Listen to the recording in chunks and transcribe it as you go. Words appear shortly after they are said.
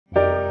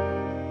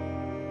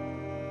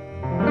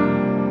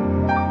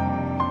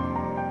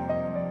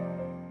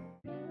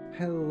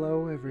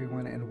Hello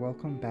everyone and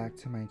welcome back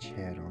to my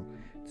channel.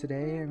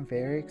 Today I'm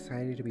very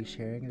excited to be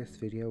sharing this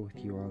video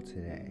with you all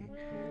today.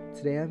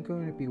 Today I'm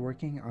going to be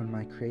working on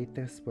my Create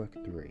This Book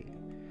 3.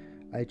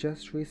 I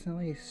just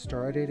recently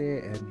started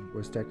it and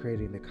was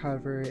decorating the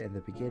cover and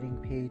the beginning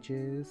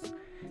pages,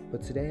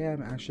 but today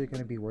I'm actually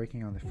going to be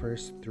working on the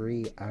first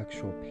 3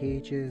 actual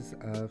pages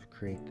of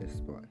Create This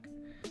Book.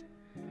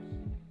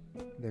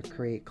 The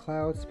Create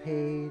Clouds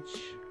page,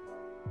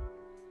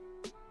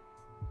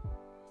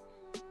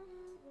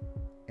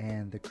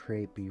 and the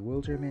Create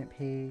Bewilderment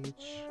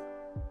page,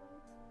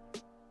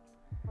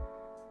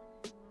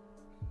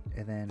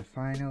 and then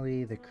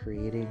finally the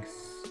Creating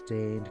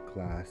Stained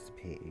Glass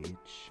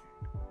page.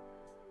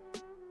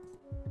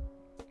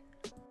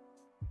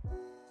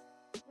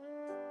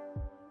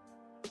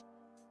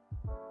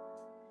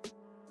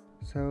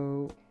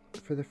 So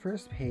for the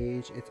first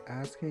page, it's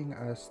asking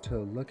us to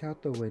look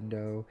out the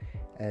window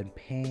and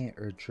paint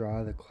or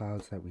draw the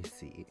clouds that we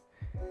see.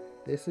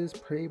 This is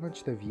pretty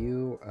much the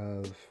view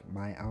of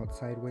my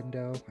outside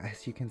window.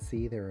 As you can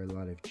see, there are a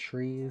lot of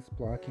trees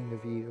blocking the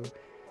view,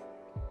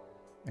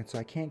 and so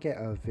I can't get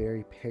a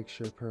very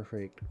picture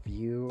perfect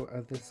view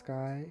of the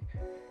sky,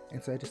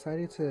 and so I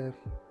decided to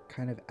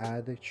kind of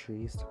add the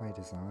trees to my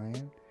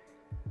design,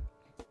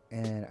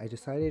 and I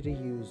decided to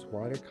use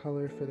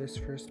watercolor for this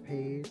first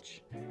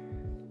page.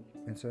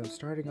 And so I'm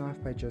starting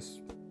off by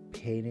just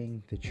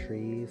painting the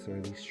trees, or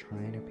at least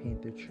trying to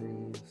paint the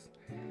trees.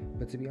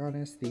 But to be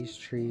honest, these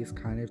trees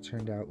kind of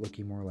turned out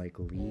looking more like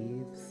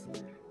leaves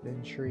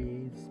than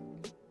trees.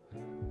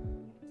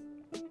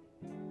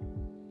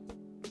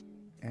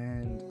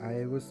 And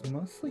I was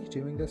mostly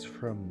doing this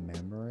from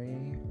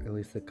memory, at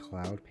least the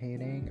cloud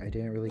painting. I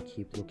didn't really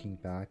keep looking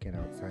back and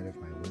outside of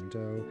my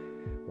window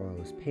while I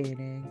was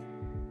painting.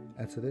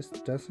 And so this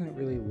doesn't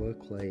really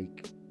look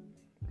like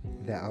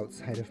the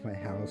outside of my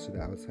house or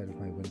the outside of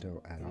my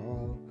window at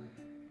all.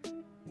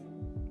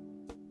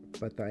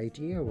 But the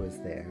idea was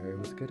there. It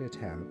was a good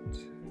attempt,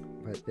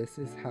 but this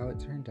is how it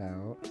turned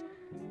out.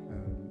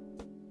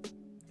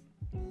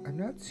 I'm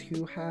not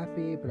too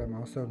happy, but I'm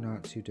also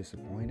not too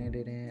disappointed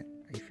in it.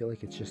 I feel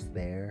like it's just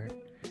there.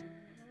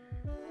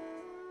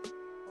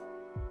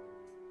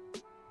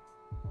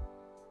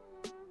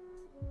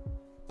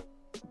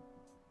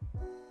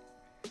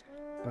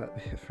 But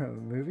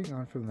moving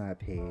on from that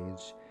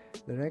page,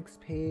 the next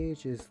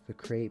page is the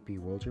Create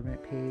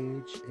Bewilderment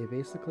page. It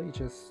basically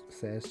just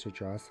says to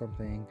draw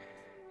something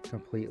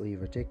completely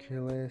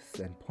ridiculous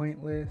and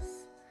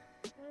pointless.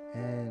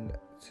 And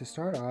to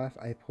start off,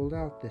 I pulled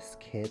out this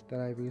kit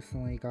that I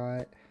recently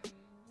got.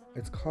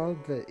 It's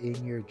called the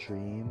In Your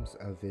Dreams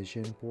a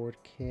Vision Board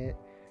kit.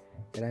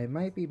 And I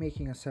might be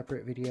making a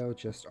separate video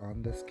just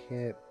on this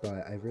kit,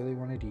 but I really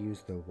wanted to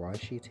use the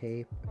washi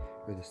tape,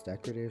 or this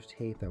decorative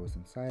tape that was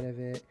inside of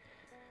it,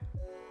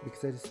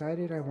 because I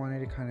decided I wanted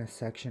to kind of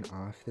section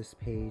off this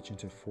page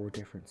into 4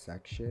 different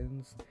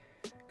sections,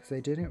 because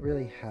I didn't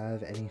really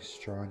have any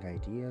strong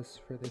ideas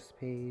for this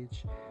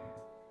page.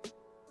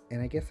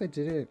 And I guess I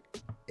didn't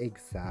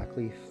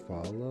exactly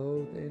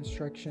follow the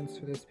instructions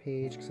for this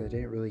page, because I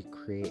didn't really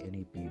create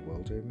any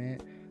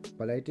bewilderment,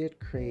 but I did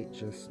create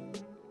just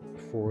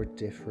 4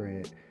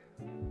 different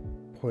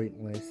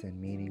pointless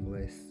and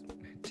meaningless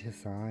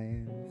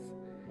designs.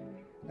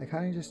 I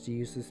kind of just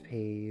used this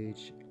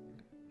page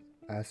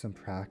as some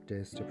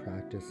practice to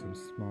practice some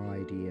small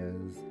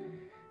ideas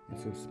and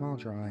some small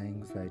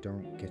drawings that I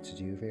don't get to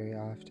do very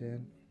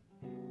often.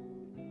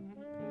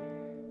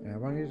 And I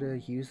wanted to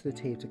use the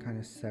tape to kind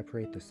of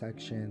separate the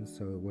sections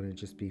so it wouldn't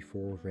just be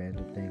 4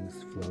 random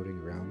things floating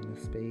around the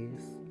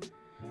space.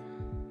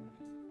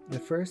 The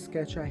first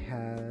sketch I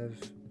have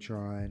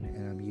drawn,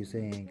 and I'm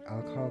using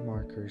alcohol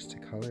markers to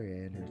color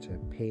in or to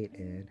paint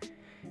in,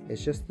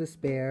 it's just this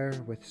bear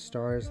with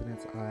stars in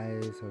its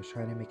eyes. I was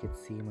trying to make it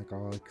seem like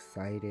all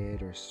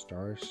excited or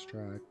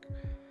starstruck.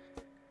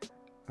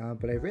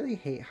 But I really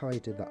hate how I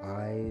did the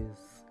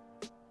eyes.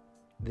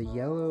 The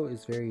yellow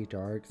is very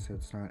dark, so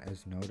it's not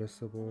as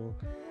noticeable,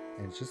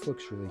 and it just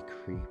looks really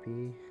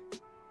creepy.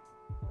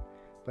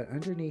 But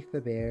underneath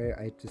the bear,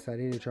 I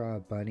decided to draw a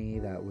bunny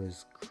that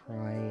was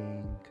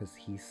crying because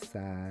he's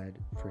sad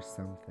for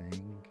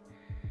something.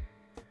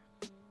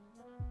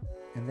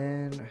 And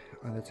then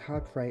on the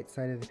top right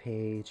side of the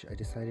page, I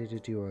decided to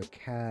do a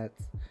cat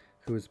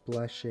who was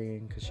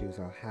blushing because she was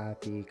all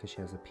happy because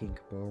she has a pink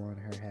bow on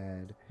her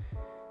head.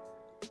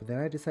 But then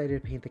I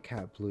decided to paint the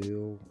cat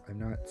blue. I'm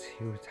not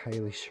too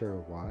entirely sure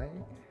why.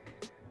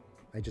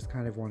 I just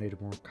kind of wanted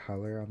more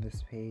color on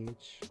this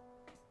page.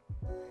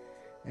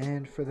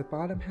 And for the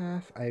bottom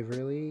half, I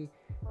really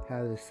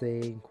have this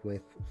thing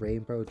with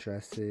rainbow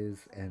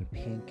dresses and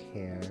pink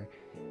hair,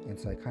 and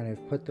so I kind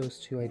of put those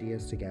 2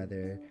 ideas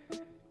together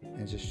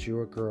and just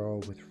drew a girl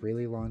with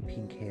really long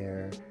pink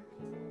hair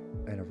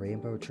and a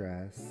rainbow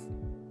dress.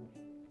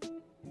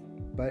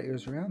 But it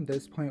was around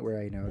this point where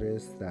I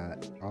noticed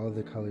that all of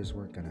the colors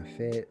weren't gonna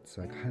fit,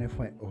 so I kind of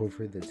went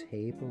over the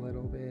tape a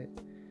little bit.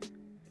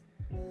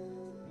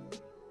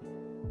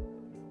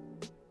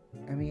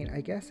 I mean,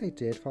 I guess I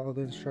did follow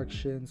the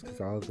instructions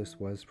because all of this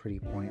was pretty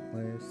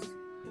pointless.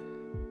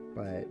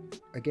 But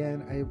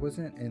again, I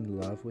wasn't in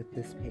love with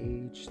this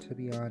page, to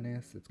be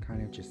honest. It's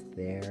kind of just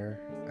there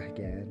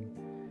again.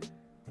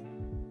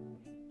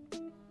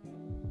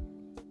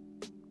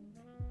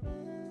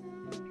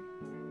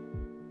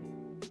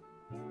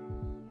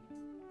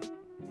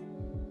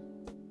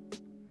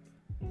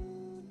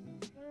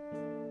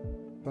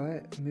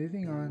 But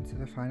moving on to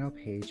the final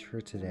page for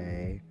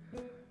today,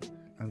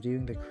 I'm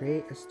doing the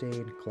Create a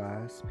Stained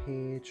Glass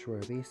page, where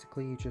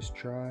basically you just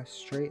draw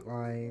straight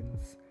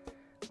lines,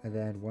 and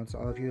then once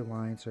all of your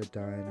lines are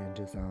done and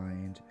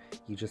designed,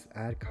 you just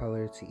add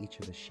color to each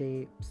of the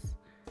shapes.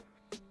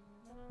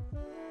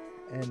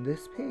 And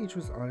this page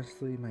was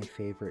honestly my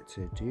favorite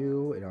to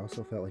do. It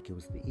also felt like it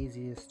was the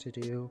easiest to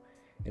do.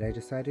 And I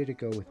decided to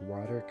go with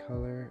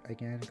watercolor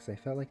again because I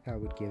felt like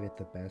that would give it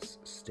the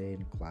best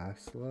stained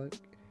glass look.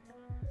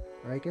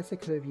 Or I guess I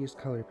could have used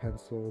colored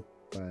pencil,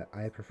 but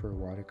I prefer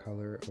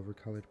watercolor over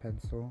colored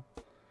pencil.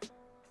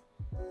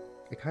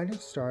 I kind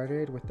of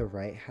started with the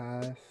right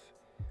half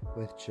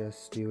with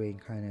just doing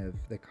kind of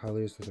the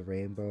colors of the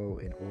rainbow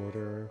in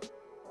order,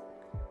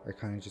 or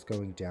kind of just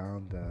going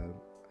down the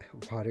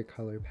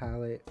watercolor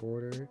palette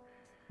order.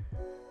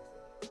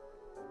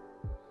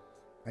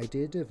 I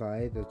did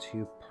divide the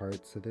two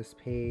parts of this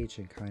page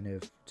and kind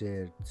of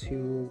did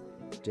two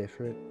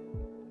different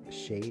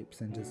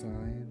shapes and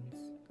designs.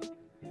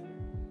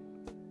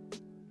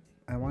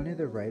 I wanted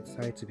the right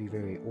side to be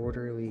very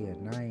orderly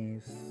and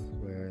nice,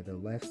 where the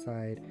left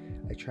side,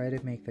 I try to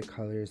make the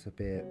colors a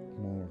bit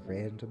more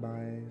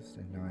randomized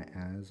and not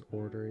as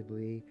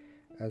orderly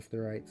as the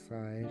right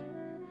side.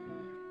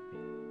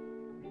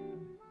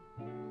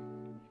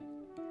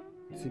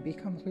 To be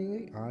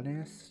completely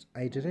honest,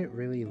 I didn't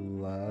really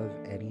love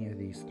any of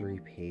these three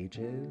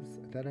pages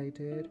that I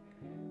did.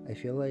 I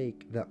feel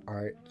like the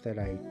art that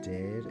I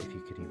did, if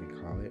you could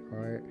even call it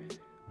art,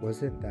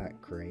 wasn't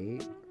that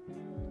great.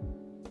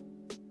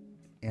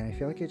 And I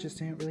feel like I just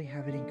didn't really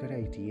have any good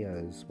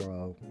ideas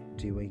while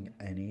doing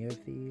any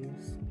of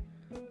these.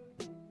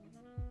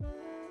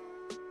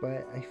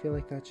 But I feel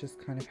like that's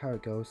just kind of how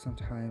it goes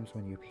sometimes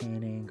when you're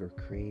painting or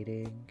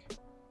creating.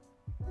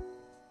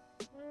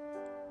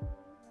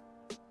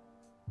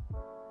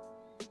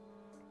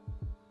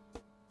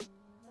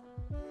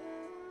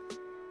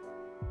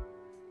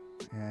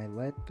 And I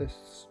let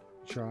this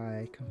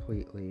dry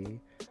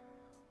completely.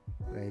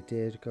 But I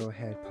did go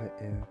ahead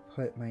and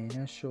put my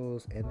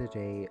initials and the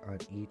date on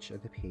each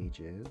of the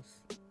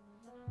pages.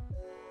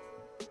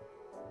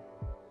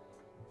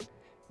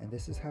 And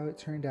this is how it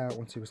turned out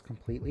once it was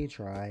completely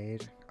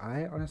dried.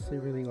 I honestly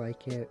really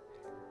like it,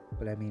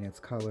 but I mean, it's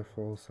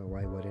colorful, so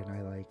why wouldn't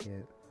I like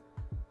it?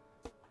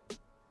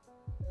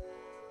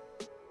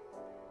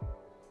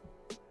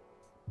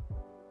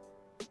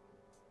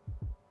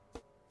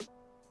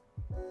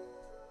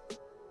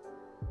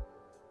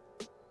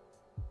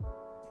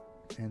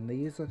 And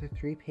these are the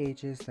three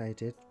pages that I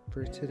did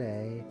for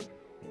today.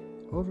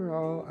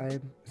 Overall,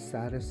 I'm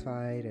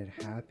satisfied and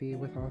happy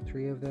with all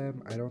three of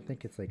them. I don't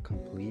think it's like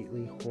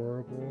completely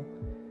horrible,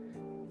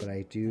 but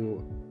I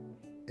do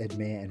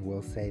admit and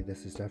will say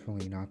this is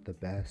definitely not the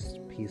best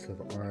piece of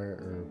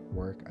art or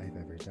work I've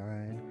ever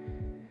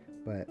done.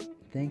 But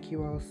thank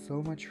you all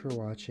so much for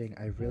watching.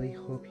 I really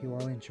hope you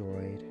all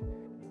enjoyed.